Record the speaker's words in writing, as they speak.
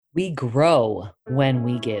We grow when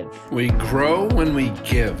we give. We grow when we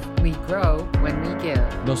give. We grow when we give.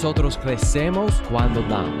 Nosotros crecemos cuando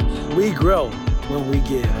damos. We grow when we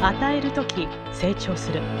give. 与えるとき成長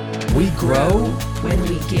する。 We grow when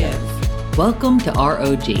we give. Welcome to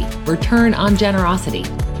ROG, Return on Generosity.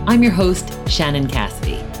 I'm your host, Shannon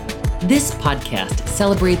Cassidy. This podcast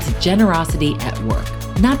celebrates generosity at work,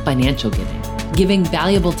 not financial giving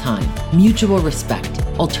valuable time, mutual respect,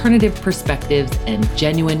 alternative perspectives, and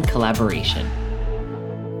genuine collaboration.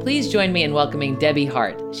 Please join me in welcoming Debbie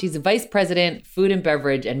Hart. She's Vice President, Food and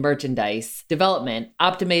Beverage and Merchandise Development,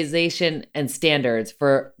 Optimization, and Standards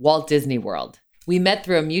for Walt Disney World. We met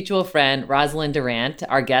through a mutual friend, Rosalind Durant,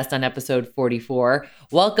 our guest on episode 44.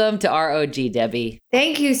 Welcome to ROG, Debbie.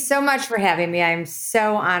 Thank you so much for having me. I'm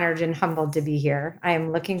so honored and humbled to be here. I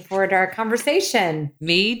am looking forward to our conversation.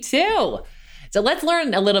 Me too. So let's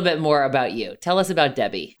learn a little bit more about you. Tell us about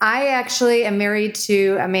Debbie. I actually am married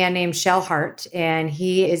to a man named Shell Hart, and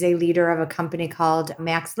he is a leader of a company called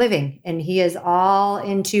Max Living. And he is all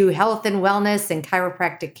into health and wellness and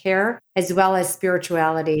chiropractic care, as well as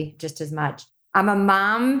spirituality just as much. I'm a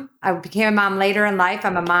mom. I became a mom later in life.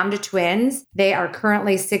 I'm a mom to twins. They are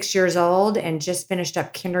currently 6 years old and just finished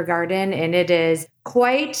up kindergarten. And it is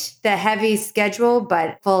quite the heavy schedule,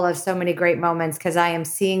 but full of so many great moments because I am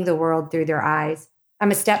seeing the world through their eyes.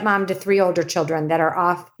 I'm a stepmom to 3 older children that are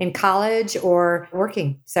off in college or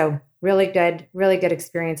working. So really good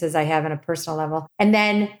experiences I have on a personal level. And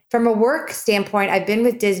then from a work standpoint, I've been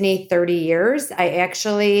with Disney 30 years. I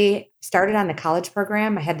actually started on the college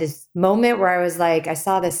program. I had this moment where I was like, I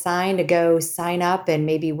saw the sign to go sign up and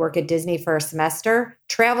maybe work at Disney for a semester,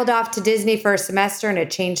 traveled off to Disney for a semester, and it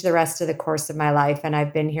changed the rest of the course of my life. And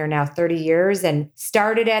I've been here now 30 years and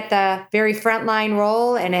started at the very frontline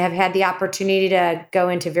role and have had the opportunity to go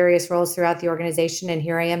into various roles throughout the organization. And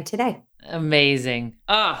here I am today. Amazing.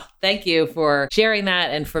 Thank you for sharing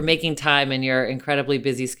that and for making time in your incredibly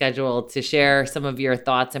busy schedule to share some of your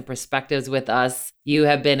thoughts and perspectives with us. You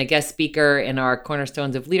have been a guest speaker in our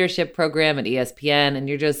Cornerstones of Leadership program at ESPN, and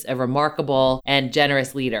you're just a remarkable and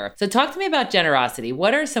generous leader. So talk to me about generosity.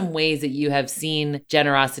 What are some ways that you have seen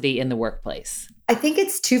generosity in the workplace? I think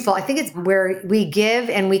it's twofold. I think it's where we give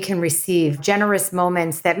and we can receive generous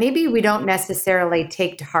moments that maybe we don't necessarily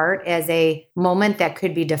take to heart as a moment that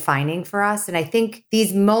could be defining for us. And I think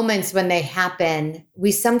these moments when they happen,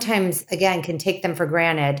 we sometimes, again, can take them for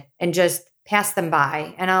granted and just pass them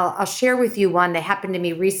by. And I'll share with you one that happened to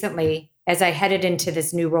me recently as I headed into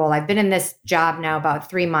this new role. I've been in this job now about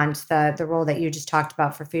 3 months, the role that you just talked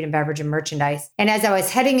about for food and beverage and merchandise. And as I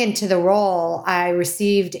was heading into the role, I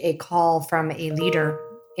received a call from a leader,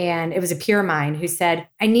 and it was a peer of mine who said,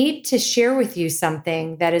 I need to share with you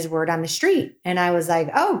something that is word on the street. And I was like,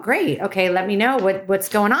 oh, great. Okay, let me know what's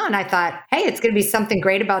going on. I thought, hey, it's going to be something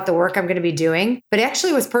great about the work I'm going to be doing. But it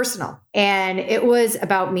actually was personal. And it was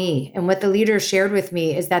about me. And what the leader shared with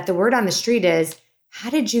me is that the word on the street is, how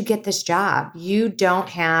did you get this job? You don't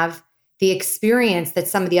have the experience that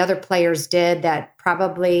some of the other players did that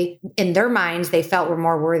probably in their minds, they felt were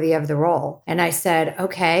more worthy of the role. And I said,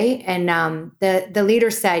 okay. And the leader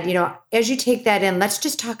said, as you take that in, let's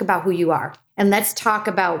just talk about who you are. And let's talk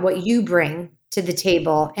about what you bring to the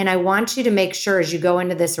table. And I want you to make sure as you go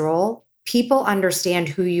into this role, people understand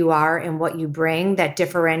who you are and what you bring that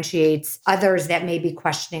differentiates others that may be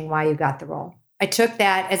questioning why you got the role. I took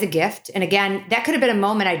that as a gift. And again, that could have been a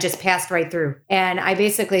moment I just passed right through. And I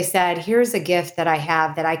basically said, here's a gift that I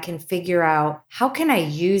have that I can figure out, how can I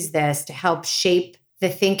use this to help shape the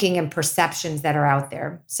thinking and perceptions that are out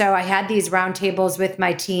there? So I had these roundtables with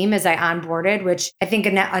my team as I onboarded, which I think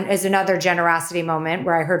is another generosity moment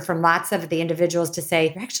where I heard from lots of the individuals to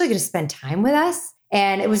say, you're actually going to spend time with us?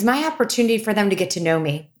 And it was my opportunity for them to get to know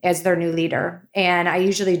me as their new leader. And I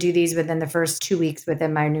usually do these within the first 2 weeks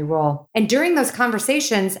within my new role. And during those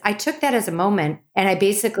conversations, I took that as a moment and I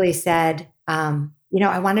basically said, I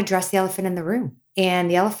want to address the elephant in the room. And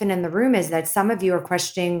the elephant in the room is that some of you are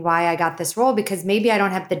questioning why I got this role because maybe I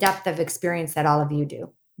don't have the depth of experience that all of you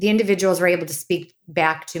do. The individuals were able to speak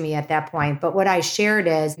back to me at that point. But what I shared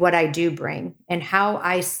is what I do bring and how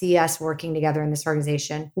I see us working together in this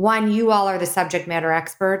organization. One, you all are the subject matter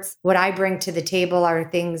experts. What I bring to the table are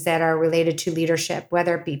things that are related to leadership,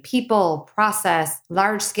 whether it be people, process,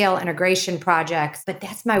 large scale integration projects. But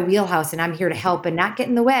that's my wheelhouse and I'm here to help and not get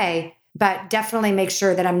in the way, but definitely make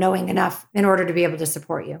sure that I'm knowing enough in order to be able to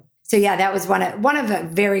support you. So yeah, that was one of the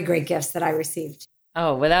very great gifts that I received.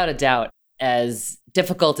 Oh, without a doubt. As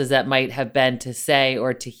difficult as that might have been to say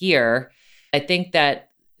or to hear, I think that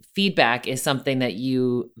feedback is something that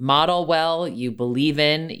you model well, you believe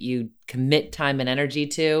in, you commit time and energy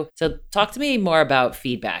to. So talk to me more about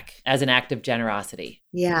feedback as an act of generosity.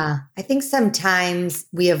 Yeah, I think sometimes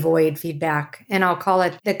we avoid feedback, and I'll call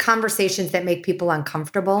it the conversations that make people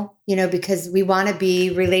uncomfortable, because we want to be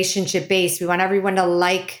relationship based. We want everyone to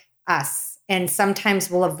like us. And sometimes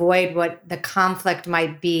we'll avoid what the conflict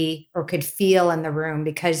might be or could feel in the room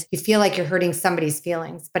because you feel like you're hurting somebody's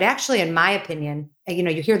feelings. But actually, in my opinion,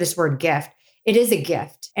 you hear this word gift. It is a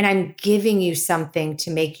gift. And I'm giving you something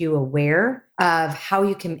to make you aware of how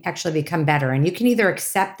you can actually become better. And you can either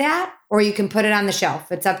accept that or you can put it on the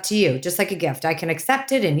shelf. It's up to you, just like a gift. I can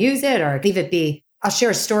accept it and use it or leave it be. I'll share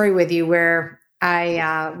a story with you where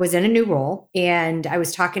I was in a new role and I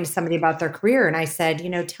was talking to somebody about their career. And I said,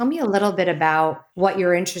 tell me a little bit about what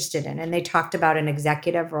you're interested in. And they talked about an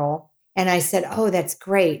executive role. And I said, oh, that's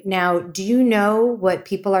great. Now, do you know what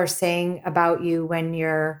people are saying about you when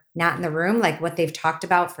you're not in the room, like what they've talked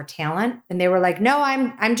about for talent? And they were like, no,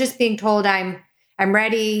 I'm just being told I'm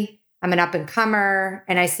ready. I'm an up and comer.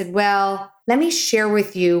 And I said, well, let me share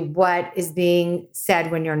with you what is being said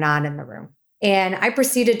when you're not in the room. And I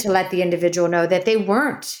proceeded to let the individual know that they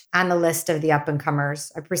weren't on the list of the up and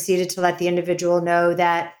comers. I proceeded to let the individual know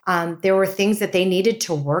that there were things that they needed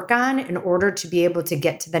to work on in order to be able to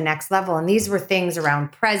get to the next level. And these were things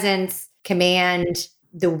around presence, command,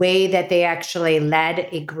 the way that they actually led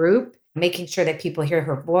a group, making sure that people hear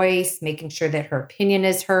her voice, making sure that her opinion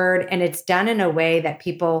is heard. And it's done in a way that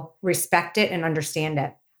people respect it and understand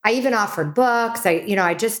it. I even offered books.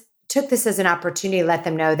 I just took this as an opportunity to let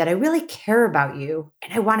them know that I really care about you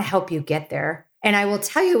and I want to help you get there. And I will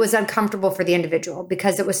tell you, it was uncomfortable for the individual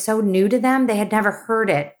because it was so new to them. They had never heard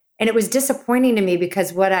it. And it was disappointing to me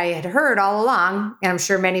because what I had heard all along, and I'm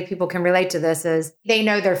sure many people can relate to this, is they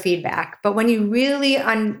know their feedback. But when you really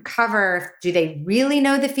uncover, do they really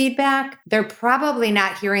know the feedback? They're probably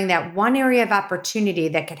not hearing that one area of opportunity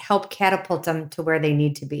that could help catapult them to where they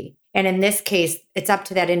need to be. And in this case, it's up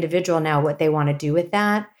to that individual now what they want to do with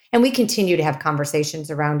that. And we continue to have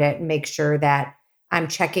conversations around it and make sure that I'm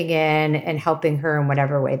checking in and helping her in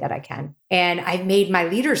whatever way that I can. And I've made my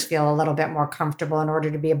leaders feel a little bit more comfortable in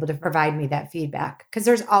order to be able to provide me that feedback because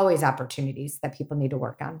there's always opportunities that people need to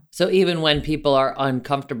work on. So even when people are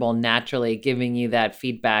uncomfortable naturally giving you that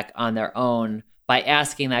feedback on their own, by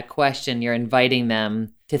asking that question, you're inviting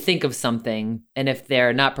them to think of something. And if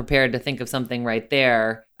they're not prepared to think of something right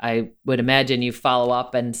there, I would imagine you follow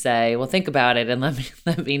up and say, well, think about it and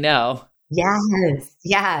let me know. Yes.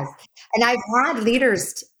 And I've had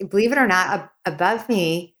leaders, believe it or not, above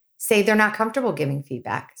me say they're not comfortable giving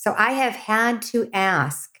feedback. So I have had to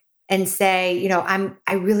ask and say,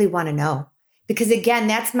 I really want to know. Because again,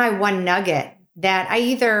 that's my one nugget that I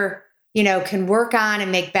either, can work on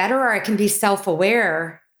and make better, or I can be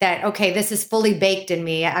self-aware that, okay, this is fully baked in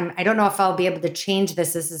me. I don't know if I'll be able to change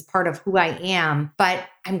this. This is part of who I am, but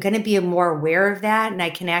I'm going to be more aware of that. And I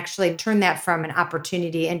can actually turn that from an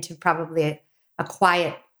opportunity into probably a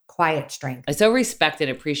quiet strength. I so respect and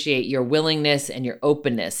appreciate your willingness and your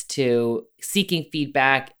openness to seeking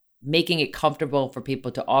feedback, making it comfortable for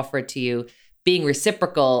people to offer it to you, being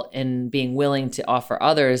reciprocal and being willing to offer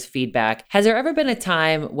others feedback. Has there ever been a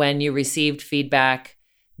time when you received feedback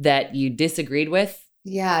that you disagreed with?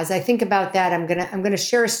 Yeah, as I think about that, I'm gonna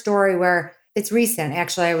share a story where it's recent.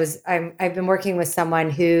 Actually, I've been working with someone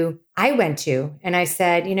who I went to and I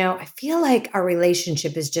said, I feel like our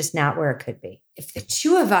relationship is just not where it could be. If the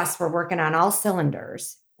two of us were working on all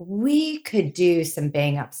cylinders, we could do some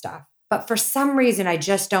bang up stuff. But for some reason, I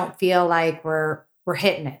just don't feel like we're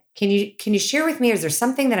hitting it. Can you share with me, is there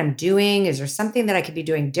something that I'm doing? Is there something that I could be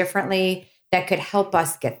doing differently that could help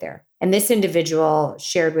us get there? And this individual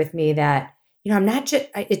shared with me that, I'm not just,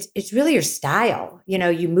 it's really your style.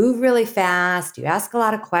 You move really fast. You ask a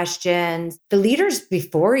lot of questions. The leaders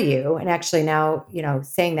before you, and actually now,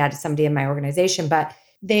 saying that to somebody in my organization, but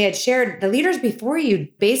they had shared the leaders before you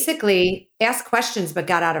basically asked questions, but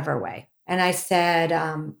got out of our way. And I said,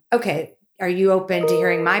 okay, are you open to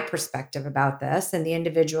hearing my perspective about this? And the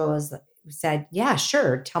individual said, yeah,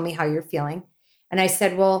 sure. Tell me how you're feeling. And I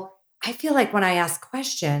said, well, I feel like when I ask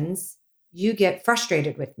questions, you get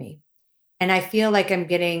frustrated with me. And I feel like I'm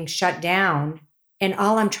getting shut down and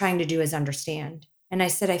all I'm trying to do is understand. And I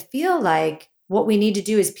said, I feel like what we need to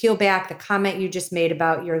do is peel back the comment you just made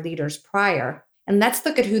about your leaders prior. And let's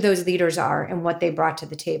look at who those leaders are and what they brought to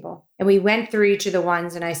the table. And we went through each of the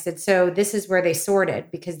ones and I said, so this is where they sorted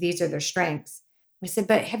because these are their strengths. I said,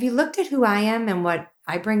 but have you looked at who I am and what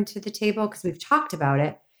I bring to the table? Because we've talked about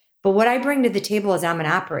it. But what I bring to the table is I'm an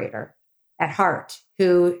operator at heart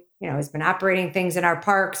who, has been operating things in our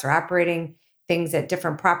parks or operating things at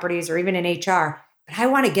different properties or even in HR, but I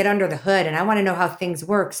want to get under the hood and I want to know how things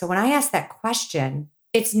work. So when I ask that question,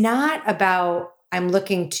 it's not about I'm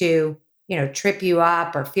looking to, trip you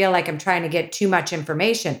up or feel like I'm trying to get too much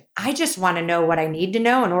information. I just want to know what I need to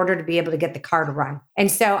know in order to be able to get the car to run. And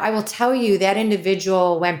so I will tell you that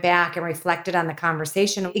individual went back and reflected on the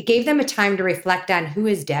conversation. It gave them a time to reflect on who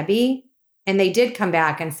is Debbie. And they did come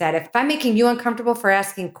back and said, if I'm making you uncomfortable for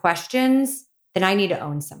asking questions, then I need to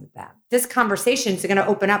own some of that. This conversation is going to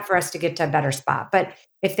open up for us to get to a better spot. But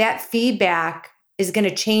if that feedback is going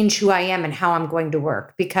to change who I am and how I'm going to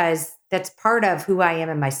work, because that's part of who I am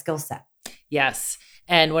and my skill set. Yes.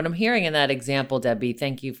 And what I'm hearing in that example, Debbie,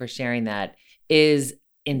 thank you for sharing that, is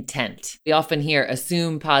intent. We often hear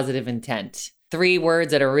assume positive intent. 3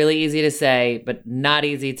 words that are really easy to say, but not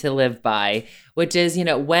easy to live by, which is,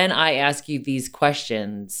 when I ask you these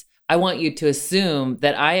questions, I want you to assume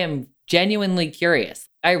that I am genuinely curious.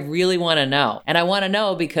 I really want to know. And I want to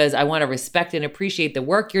know because I want to respect and appreciate the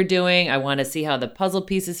work you're doing. I want to see how the puzzle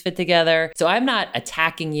pieces fit together. So I'm not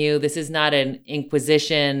attacking you. This is not an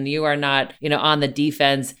inquisition. You are not, on the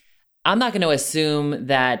defense. I'm not going to assume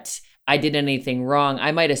that I did anything wrong.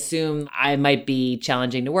 I might assume I might be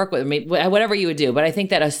challenging to work with, whatever you would do. But I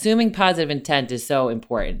think that assuming positive intent is so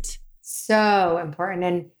important. So important.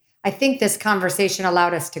 And I think this conversation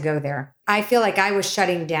allowed us to go there. I feel like I was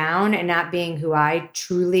shutting down and not being who I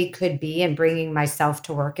truly could be and bringing myself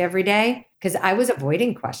to work every day because I was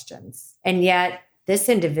avoiding questions. And yet this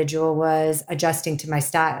individual was adjusting to my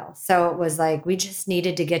style. So it was like, we just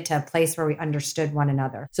needed to get to a place where we understood one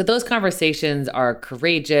another. So those conversations are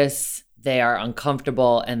courageous, they are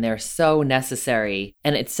uncomfortable, and they're so necessary.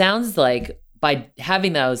 And it sounds like by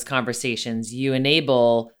having those conversations, you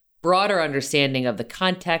enable broader understanding of the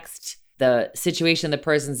context, the situation the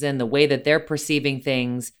person's in, the way that they're perceiving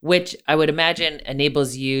things, which I would imagine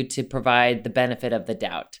enables you to provide the benefit of the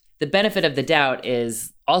doubt. The benefit of the doubt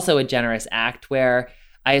is also a generous act where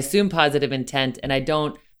I assume positive intent and I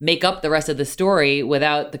don't make up the rest of the story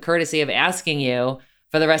without the courtesy of asking you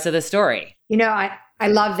for the rest of the story. I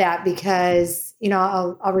love that because,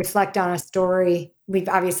 I'll reflect on a story. We've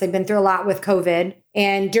obviously been through a lot with COVID.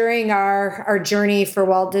 And during our journey for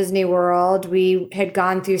Walt Disney World, we had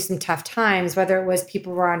gone through some tough times, whether it was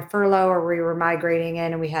people were on furlough or we were migrating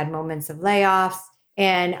in and we had moments of layoffs.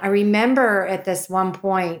 And I remember at this one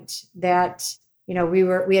point that,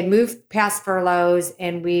 we had moved past furloughs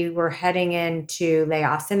and we were heading into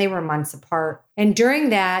layoffs and they were months apart. And during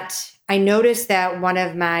that, I noticed that one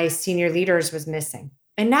of my senior leaders was missing.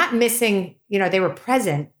 And not missing, they were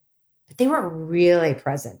present, but they were really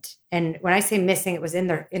present. And when I say missing, it was in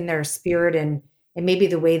their spirit and maybe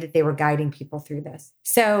the way that they were guiding people through this.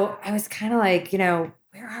 So I was kind of like,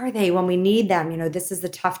 where are they when we need them? This is the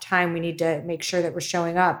tough time. We need to make sure that we're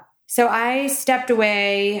showing up. So I stepped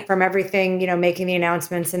away from everything, making the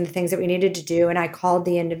announcements and the things that we needed to do. And I called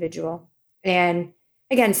the individual. And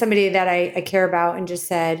again, somebody that I care about and just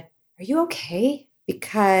said, are you okay?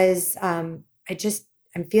 Because I'm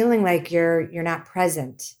feeling like you're not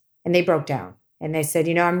present. And they broke down and they said,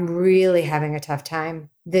 I'm really having a tough time.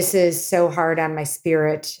 This is so hard on my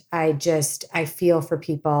spirit. I feel for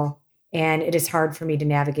people and it is hard for me to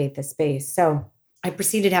navigate this space. So I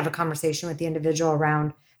proceeded to have a conversation with the individual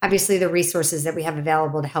around, obviously, the resources that we have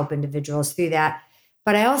available to help individuals through that.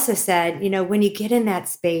 But I also said, when you get in that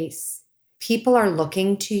space, people are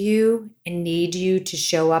looking to you and need you to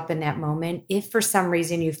show up in that moment. If for some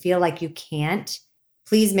reason you feel like you can't,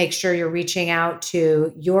 please make sure you're reaching out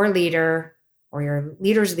to your leader or your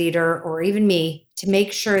leader's leader or even me to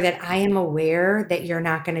make sure that I am aware that you're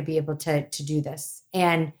not going to be able to do this.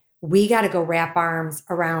 And we got to go wrap arms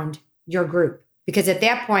around your group because at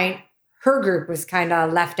that point, her group was kind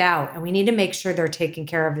of left out and we need to make sure they're taken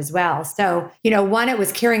care of as well. So, one, it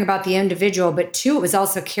was caring about the individual, but 2, it was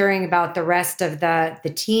also caring about the rest of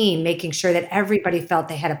the team, making sure that everybody felt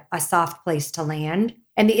they had a soft place to land.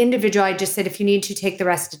 And the individual, I just said, if you need to take the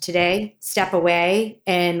rest of today, step away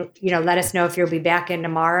and, let us know if you'll be back in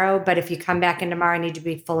tomorrow. But if you come back in tomorrow, I need to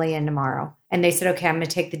be fully in tomorrow. And they said, okay, I'm going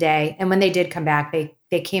to take the day. And when they did come back,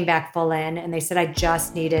 they came back full in and they said, I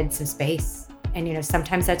just needed some space. And,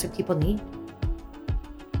 sometimes that's what people need.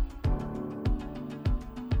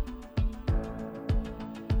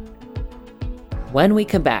 When we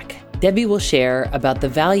come back, Debbie will share about the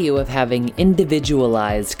value of having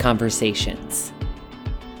individualized conversations.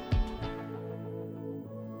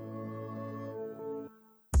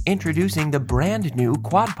 Introducing the brand new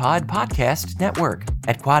QuadPod Podcast Network.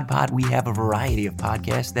 At QuadPod, we have a variety of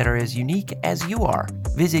podcasts that are as unique as you are.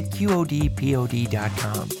 Visit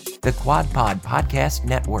QODPOD.com. The QuadPod Podcast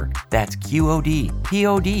Network. That's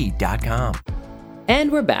QODPOD.com. And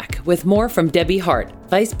we're back with more from Debbie Hart,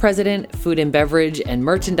 Vice President, Food and Beverage and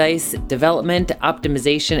Merchandise Development,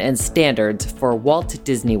 Optimization and Standards for Walt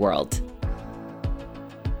Disney World.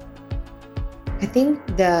 I think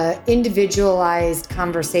the individualized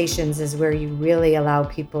conversations is where you really allow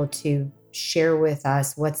people to share with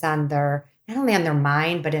us what's on their, not only on their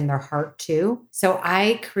mind, but in their heart too. So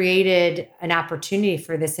I created an opportunity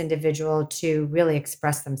for this individual to really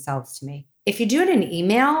express themselves to me. If you do it in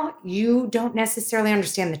email, you don't necessarily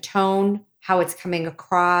understand the tone, how it's coming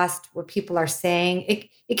across, what people are saying.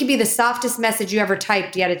 It could be the softest message you ever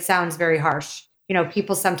typed, yet it sounds very harsh.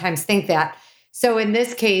 People sometimes think that. So in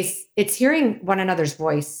this case, it's hearing one another's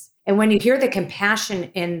voice. And when you hear the compassion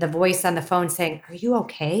in the voice on the phone saying, "Are you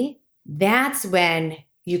okay?" That's when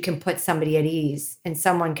you can put somebody at ease and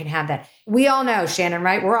someone can have that. We all know, Shannon,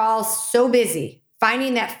 right? We're all so busy.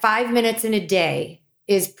 Finding that 5 minutes in a day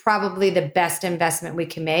is probably the best investment we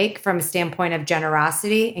can make from a standpoint of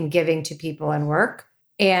generosity and giving to people and work.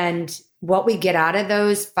 And what we get out of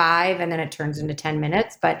those 5, and then it turns into 10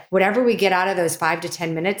 minutes, but whatever we get out of those 5 to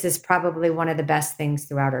 10 minutes is probably one of the best things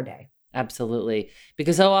throughout our day. Absolutely.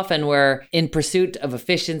 Because so often we're in pursuit of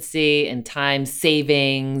efficiency and time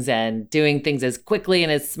savings and doing things as quickly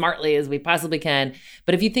and as smartly as we possibly can.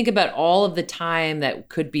 But if you think about all of the time that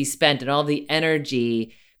could be spent and all the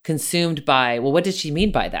energy consumed by, well, what does she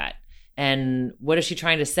mean by that? And what is she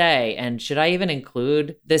trying to say? And should I even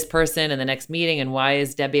include this person in the next meeting? And why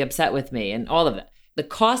is Debbie upset with me? And all of that. The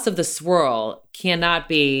cost of the swirl cannot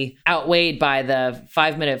be outweighed by the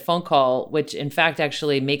 5-minute phone call, which in fact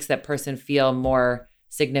actually makes that person feel more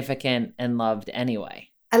significant and loved anyway.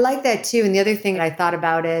 I like that too. And the other thing I thought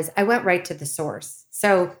about is I went right to the source.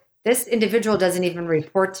 So this individual doesn't even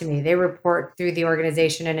report to me. They report through the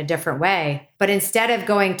organization in a different way. But instead of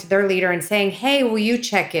going to their leader and saying, "Hey, will you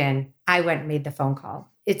check in?" I went and made the phone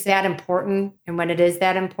call. It's that important. And when it is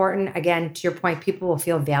that important, again, to your point, people will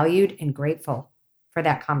feel valued and grateful for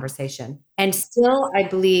that conversation. And still, I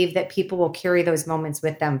believe that people will carry those moments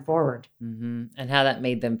with them forward. Mm-hmm. And how that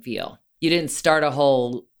made them feel. You didn't start a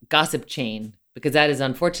whole gossip chain, because that is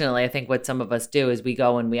unfortunately, I think what some of us do is we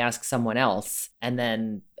go and we ask someone else, and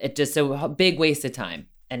then it just a big waste of time.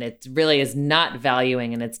 And it really is not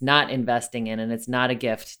valuing, and it's not investing in, and it's not a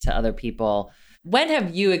gift to other people. When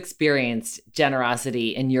have you experienced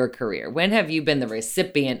generosity in your career? When have you been the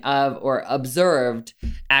recipient of or observed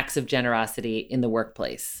acts of generosity in the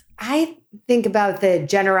workplace? I think about the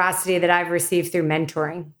generosity that I've received through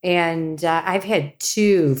mentoring. And I've had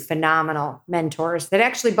 2 phenomenal mentors that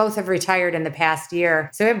actually both have retired in the past year.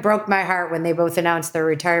 So it broke my heart when they both announced their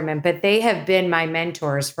retirement, but they have been my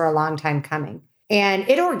mentors for a long time coming. And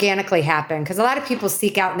it organically happened because a lot of people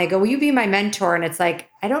seek out and they go, "Will you be my mentor?" And it's like,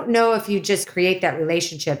 I don't know if you just create that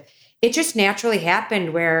relationship. It just naturally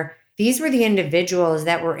happened where these were the individuals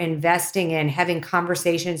that were investing in having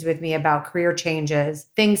conversations with me about career changes,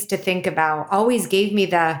 things to think about, always gave me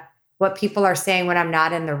what people are saying when I'm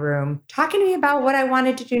not in the room, talking to me about what I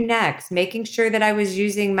wanted to do next, making sure that I was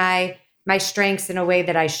using my strengths in a way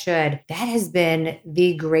that I should. That has been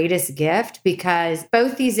the greatest gift because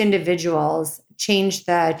both these individuals changed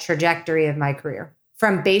the trajectory of my career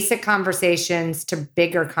from basic conversations to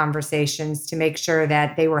bigger conversations to make sure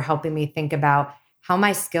that they were helping me think about how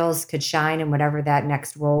my skills could shine in whatever that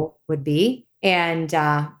next role would be. And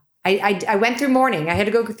I went through mourning. I had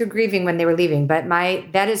to go through grieving when they were leaving, but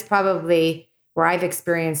that is probably where I've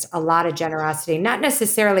experienced a lot of generosity, not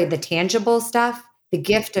necessarily the tangible stuff, the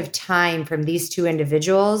gift of time from these 2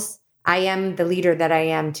 individuals. I am the leader that I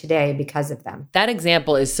am today because of them. That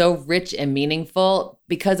example is so rich and meaningful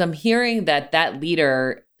because I'm hearing that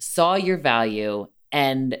leader saw your value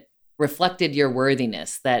and reflected your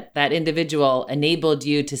worthiness, that individual enabled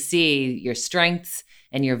you to see your strengths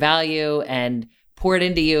and your value and poured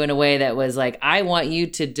into you in a way that was like, I want you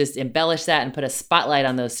to just embellish that and put a spotlight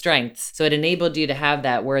on those strengths. So it enabled you to have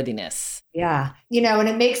that worthiness. Yeah. And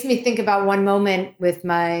it makes me think about one moment with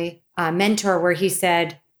my mentor where he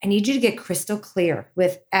said, "I need you to get crystal clear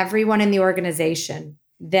with everyone in the organization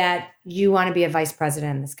that you want to be a vice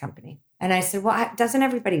president in this company." And I said, "Well, doesn't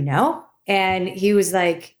everybody know?" And he was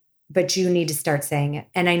like, "But you need to start saying it.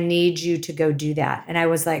 And I need you to go do that." And I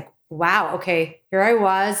was like, wow, okay, here I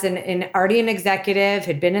was and already an executive,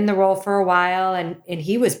 had been in the role for a while. And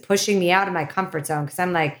he was pushing me out of my comfort zone because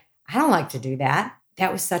I'm like, I don't like to do that.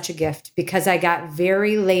 That was such a gift because I got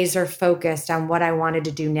very laser focused on what I wanted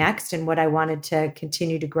to do next and what I wanted to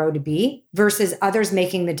continue to grow to be versus others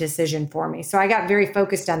making the decision for me. So I got very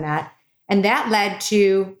focused on that. And that led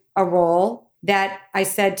to a role that I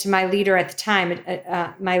said to my leader at the time.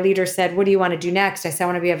 My leader said, "What do you want to do next?" I said, "I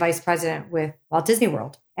want to be a vice president with Walt Disney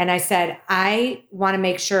World." And I said, I want to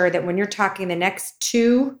make sure that when you're talking the next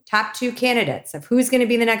top two candidates of who's going to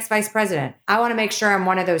be the next vice president, I want to make sure I'm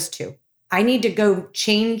one of those two. I need to go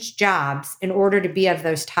change jobs in order to be of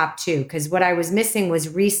those top two, because what I was missing was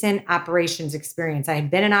recent operations experience. I had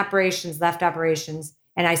been in operations, left operations,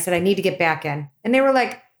 and I said, I need to get back in. And they were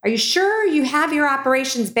like, are you sure you have your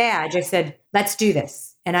operations badge? I said, let's do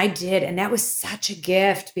this. And I did. And that was such a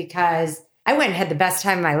gift because I went and had the best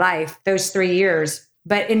time of my life those 3 years.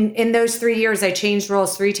 But in those 3 years, I changed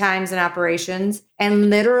roles 3 times in operations. And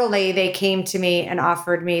literally they came to me and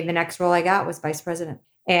offered me the next role I got was vice president.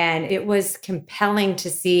 And it was compelling to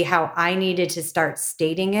see how I needed to start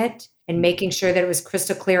stating it and making sure that it was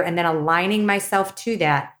crystal clear and then aligning myself to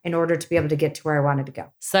that in order to be able to get to where I wanted to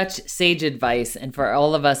go. Such sage advice. And for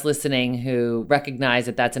all of us listening who recognize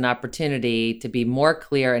that that's an opportunity to be more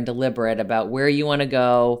clear and deliberate about where you want to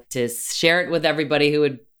go, to share it with everybody who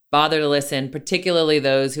would bother to listen, particularly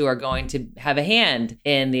those who are going to have a hand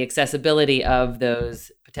in the accessibility of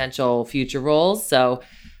those potential future roles. So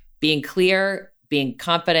being clear, being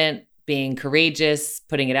confident, being courageous,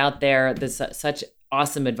 putting it out there. This such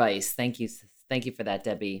awesome advice. Thank you. Thank you for that,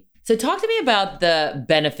 Debbie. So talk to me about the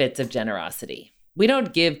benefits of generosity. We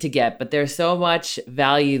don't give to get, but there's so much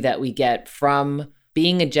value that we get from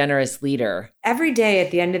being a generous leader. Every day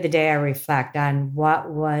at the end of the day, I reflect on what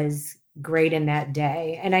was great in that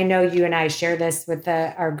day. And I know you and I share this with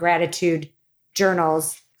our gratitude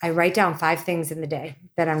journals. I write down 5 things in the day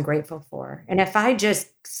that I'm grateful for. And if I just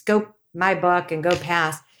scope my book and go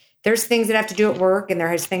past, there's things that have to do at work and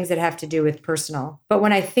there's things that have to do with personal. But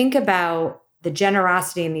when I think about the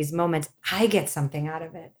generosity in these moments, I get something out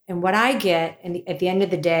of it. And what I get at the end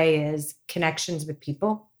of the day is connections with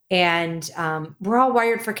people. And we're all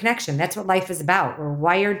wired for connection. That's what life is about. We're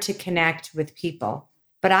wired to connect with people.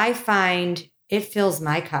 But I find it fills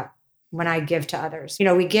my cup when I give to others. You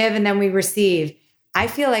know, we give and then we receive. I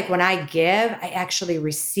feel like when I give, I actually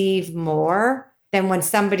receive more than when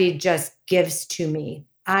somebody just gives to me.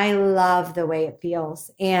 I love the way it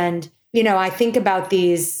feels. And, you know, I think about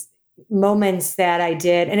these moments that I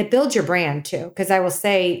did, and it builds your brand too. Because I will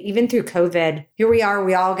say, even through COVID, here we are,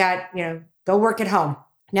 we all got, go work at home.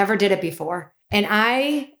 Never did it before. And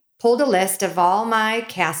I pulled a list of all my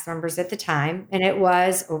cast members at the time, and it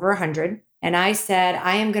was over 100. And I said,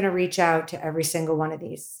 I am going to reach out to every single one of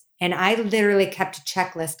these. And I literally kept a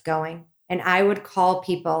checklist going. And I would call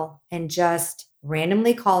people and just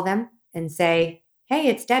randomly call them and say, hey,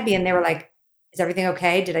 it's Debbie. And they were like, is everything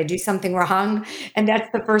okay? Did I do something wrong? And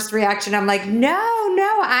that's the first reaction. I'm like, no,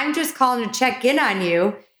 I'm just calling to check in on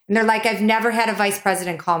you. And they're like, I've never had a vice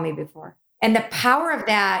president call me before. And the power of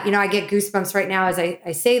that, I get goosebumps right now as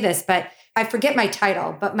I say this, but I forget my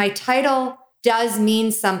title. But my title does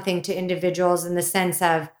mean something to individuals in the sense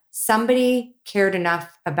of somebody cared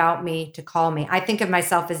enough about me to call me. I think of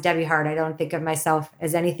myself as Debbie Hart. I don't think of myself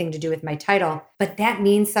as anything to do with my title, but that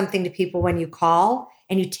means something to people when you call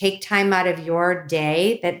and you take time out of your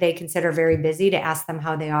day that they consider very busy to ask them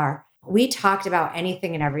how they are. We talked about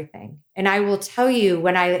anything and everything. And I will tell you,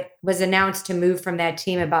 when I was announced to move from that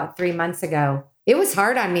team about 3 months ago, it was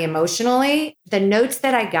hard on me emotionally. The notes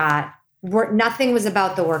that I got nothing was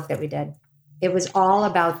about the work that we did. It was all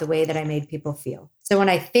about the way that I made people feel. So when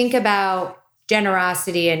I think about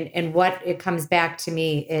generosity and what it comes back to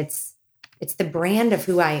me, it's the brand of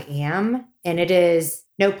who I am. And it is,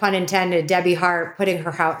 no pun intended, Debbie Hart putting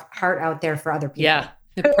her heart out there for other people. Yeah,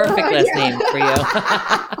 the perfect last name for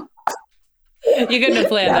you. You couldn't have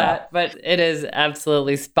planned that, but it is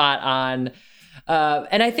absolutely spot on.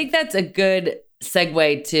 And I think that's a good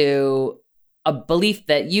segue to a belief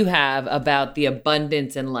that you have about the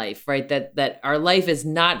abundance in life, right? That our life is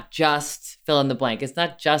not just fill in the blank. It's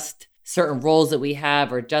not just certain roles that we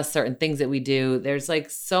have or just certain things that we do. There's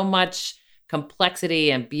like so much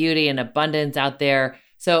complexity and beauty and abundance out there.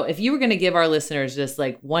 So if you were going to give our listeners just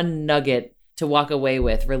like one nugget to walk away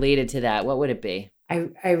with related to that, what would it be?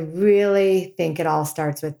 I really think it all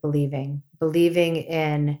starts with believing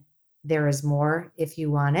in there is more if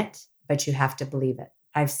you want it, but you have to believe it.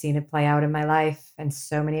 I've seen it play out in my life on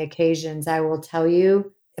so many occasions. I will tell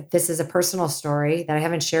you, this is a personal story that I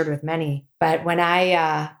haven't shared with many, but when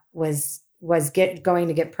I was going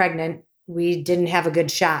to get pregnant, we didn't have a good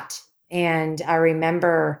shot. And I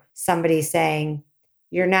remember somebody saying,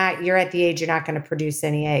 you're at the age, you're not going to produce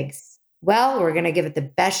any eggs. Well, we're going to give it the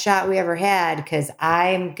best shot we ever had because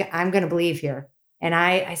I'm going to believe here. And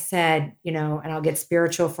I said, and I'll get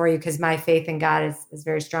spiritual for you because my faith in God is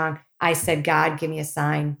very strong. I said, God, give me a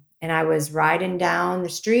sign. And I was riding down the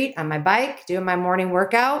street on my bike, doing my morning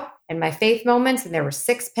workout. and my faith moments, and there were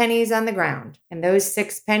 6 pennies on the ground. And those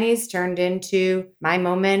 6 pennies turned into my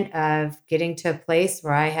moment of getting to a place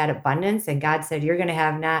where I had abundance. And God said, you're going to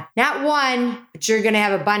have not one, but you're going to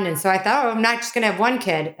have abundance. So I thought, I'm not just going to have one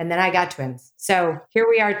kid. And then I got twins. So here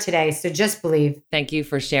we are today. So just believe. Thank you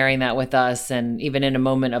for sharing that with us. And even in a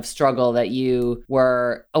moment of struggle that you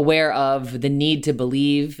were aware of the need to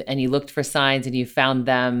believe, and you looked for signs and you found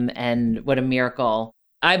them, and what a miracle.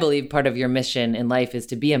 I believe part of your mission in life is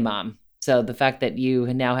to be a mom. So the fact that you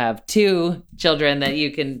now have 2 children that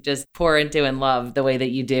you can just pour into and love the way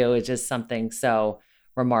that you do is just something so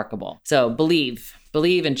remarkable. So believe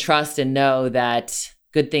and trust and know that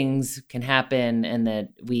good things can happen and that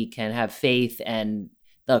we can have faith. And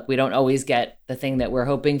look, we don't always get the thing that we're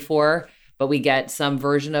hoping for, but we get some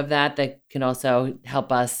version of that can also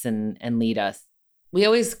help us and lead us. We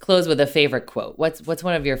always close with a favorite quote. What's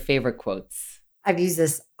one of your favorite quotes? I've used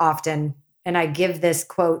this often, and I give this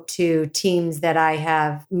quote to teams that I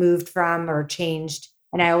have moved from or changed,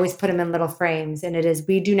 and I always put them in little frames, and it is,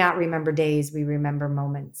 we do not remember days, we remember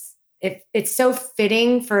moments. It's so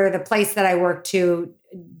fitting for the place that I work to,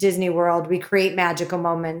 Disney World. We create magical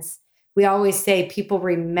moments. We always say people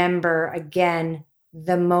remember, again,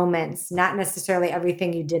 the moments, not necessarily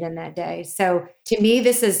everything you did in that day. So to me,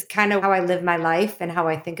 this is kind of how I live my life and how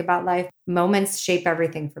I think about life. Moments shape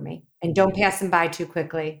everything for me, and don't pass them by too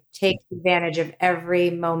quickly. Take advantage of every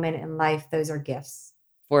moment in life. Those are gifts.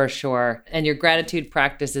 For sure. And your gratitude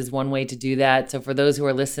practice is one way to do that. So for those who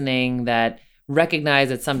are listening that recognize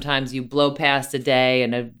that sometimes you blow past a day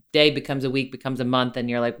and a day becomes a week, becomes a month, and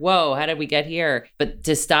you're like, whoa, how did we get here? But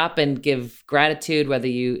to stop and give gratitude, whether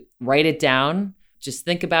you write it down, just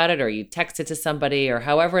think about it, or you text it to somebody, or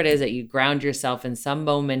however it is that you ground yourself in some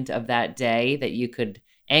moment of that day that you could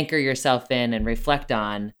anchor yourself in and reflect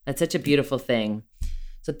on. That's such a beautiful thing.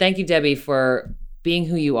 So thank you, Debbie, for being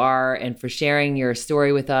who you are and for sharing your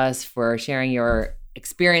story with us, for sharing your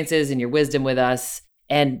experiences and your wisdom with us,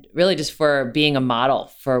 and really just for being a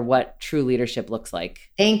model for what true leadership looks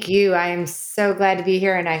like. Thank you. I am so glad to be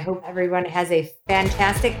here, and I hope everyone has a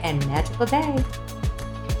fantastic and magical day.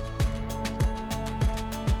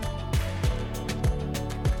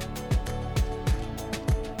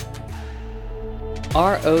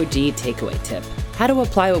 ROG takeaway tip: how to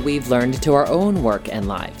apply what we've learned to our own work and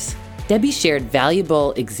lives. Debbie shared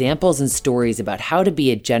valuable examples and stories about how to be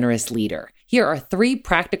a generous leader. Here are 3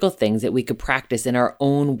 practical things that we could practice in our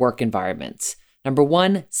own work environments. Number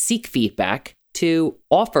 1, seek feedback. 2,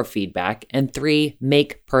 offer feedback. And 3,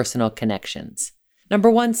 make personal connections. Number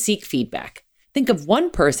 1, seek feedback. Think of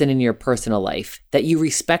one person in your personal life that you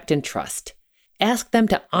respect and trust. Ask them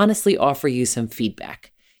to honestly offer you some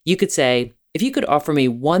feedback. You could say, if you could offer me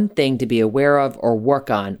one thing to be aware of or work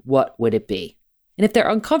on, what would it be? And if they're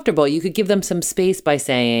uncomfortable, you could give them some space by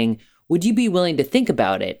saying, would you be willing to think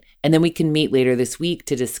about it? And then we can meet later this week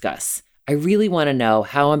to discuss. I really want to know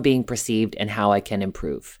how I'm being perceived and how I can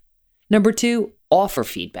improve. Number 2, offer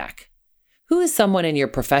feedback. Who is someone in your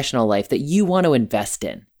professional life that you want to invest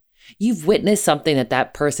in? You've witnessed something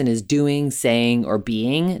that person is doing, saying, or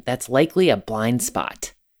being that's likely a blind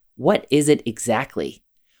spot. What is it exactly?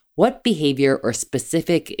 What behavior or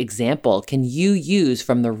specific example can you use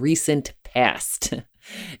from the recent past?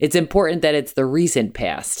 It's important that it's the recent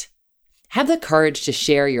past. Have the courage to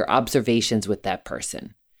share your observations with that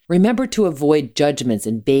person. Remember to avoid judgments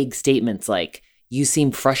and vague statements like, you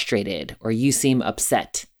seem frustrated or you seem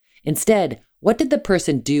upset. Instead, what did the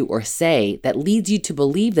person do or say that leads you to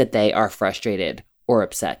believe that they are frustrated or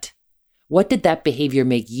upset? What did that behavior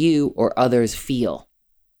make you or others feel?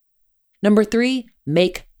 Number 3,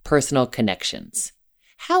 make personal connections.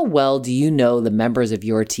 How well do you know the members of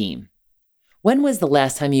your team? When was the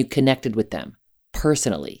last time you connected with them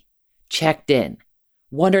personally, checked in,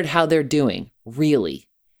 wondered how they're doing, really?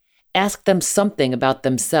 Ask them something about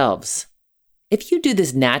themselves. If you do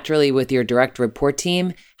this naturally with your direct report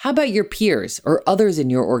team, how about your peers or others in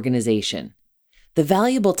your organization? The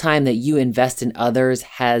valuable time that you invest in others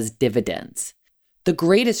has dividends. The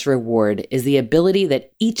greatest reward is the ability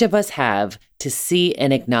that each of us have to see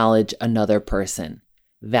and acknowledge another person,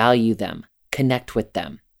 value them, connect with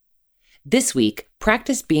them. This week,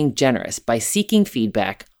 practice being generous by seeking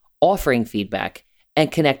feedback, offering feedback,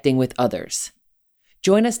 and connecting with others.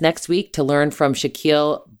 Join us next week to learn from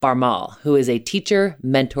Shaquille Barmal, who is a teacher,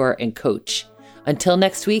 mentor, and coach. Until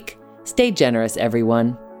next week, stay generous,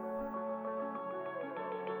 everyone.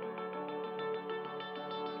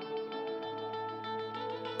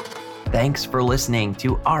 Thanks for listening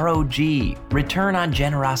to ROG, Return on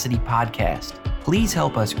Generosity Podcast. Please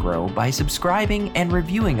help us grow by subscribing and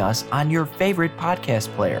reviewing us on your favorite podcast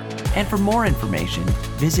player. And for more information,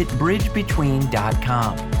 visit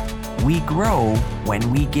bridgebetween.com. We grow when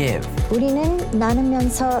we give. 우리는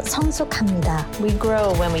나누면서 성숙합니다. We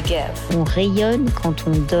grow when we give. On rayonne quand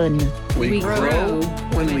on donne. We grow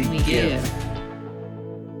when we give.